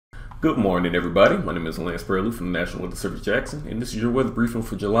Good morning, everybody. My name is Lance Prelude from the NWS Jackson, and this is your weather briefing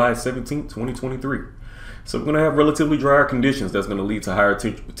for July 17th, 2023. So we're going to have relatively drier conditions that's going to lead to higher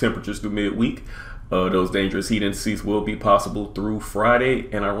temperatures through midweek. Those dangerous heat indices will be possible through Friday,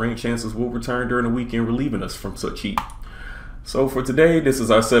 and our rain chances will return during the weekend, relieving us from such heat. So for today, this is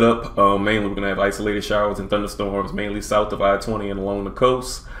our setup. Mainly, we're going to have isolated showers and thunderstorms, mainly south of I-20 and along the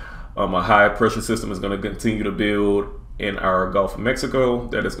coast. A high pressure system is going to continue to build in our Gulf of Mexico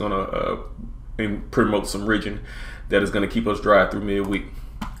that is going to promote some ridging that is going to keep us dry through midweek.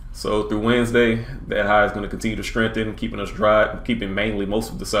 So through Wednesday, that high is going to continue to strengthen, keeping us dry, keeping mainly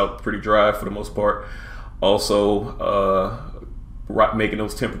most of the south pretty dry for the most part. Also making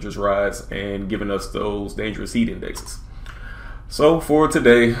those temperatures rise and giving us those dangerous heat indexes. So for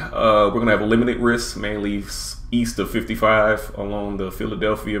today, we're going to have a limited risk, mainly east of 55 along the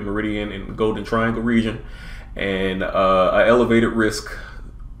Philadelphia, Meridian, and Golden Triangle region, and an elevated risk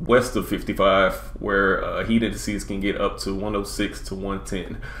west of 55 where heat indices can get up to 106 to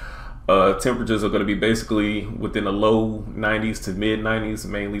 110. Temperatures are going to be basically within the low 90s to mid 90s,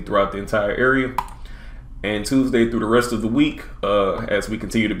 mainly throughout the entire area. And Tuesday through the rest of the week, as we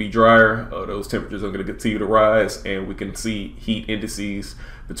continue to be drier, those temperatures are going to continue to rise, and we can see heat indices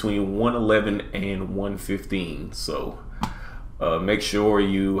between 111 and 115. So make sure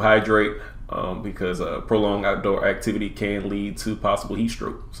you hydrate because prolonged outdoor activity can lead to possible heat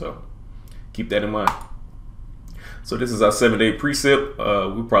stroke. So keep that in mind. So this is our 7-day precip.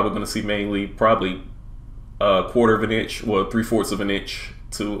 We're probably going to see mainly probably a quarter of an inch, well, 3/4 of an inch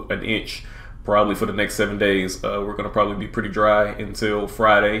to an inch. Probably for the next 7 days. We're going to probably be pretty dry until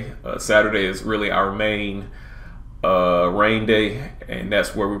Friday. Saturday is really our main rain day, and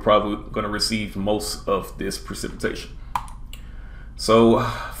that's where we're probably going to receive most of this precipitation. So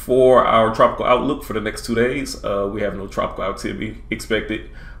for our tropical outlook for the next 2 days, we have no tropical activity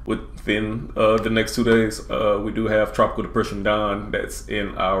expected within the next 2 days. We do have Tropical Depression Don that's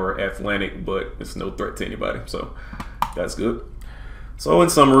in our Atlantic, but it's no threat to anybody, so that's good. So in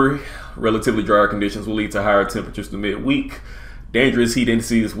summary, relatively drier conditions will lead to higher temperatures through midweek. Dangerous heat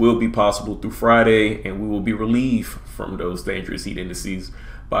indices will be possible through Friday, and we will be relieved from those dangerous heat indices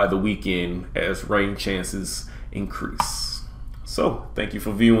by the weekend as rain chances increase. So thank you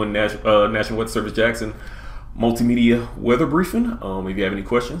for viewing National Weather Service Jackson Multimedia Weather Briefing. If you have any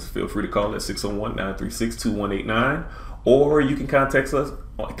questions, feel free to call at 601-936-2189, or you can contact us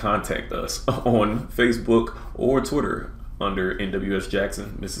on Facebook or Twitter under NWS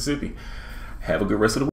Jackson, Mississippi. Have a good rest of the week.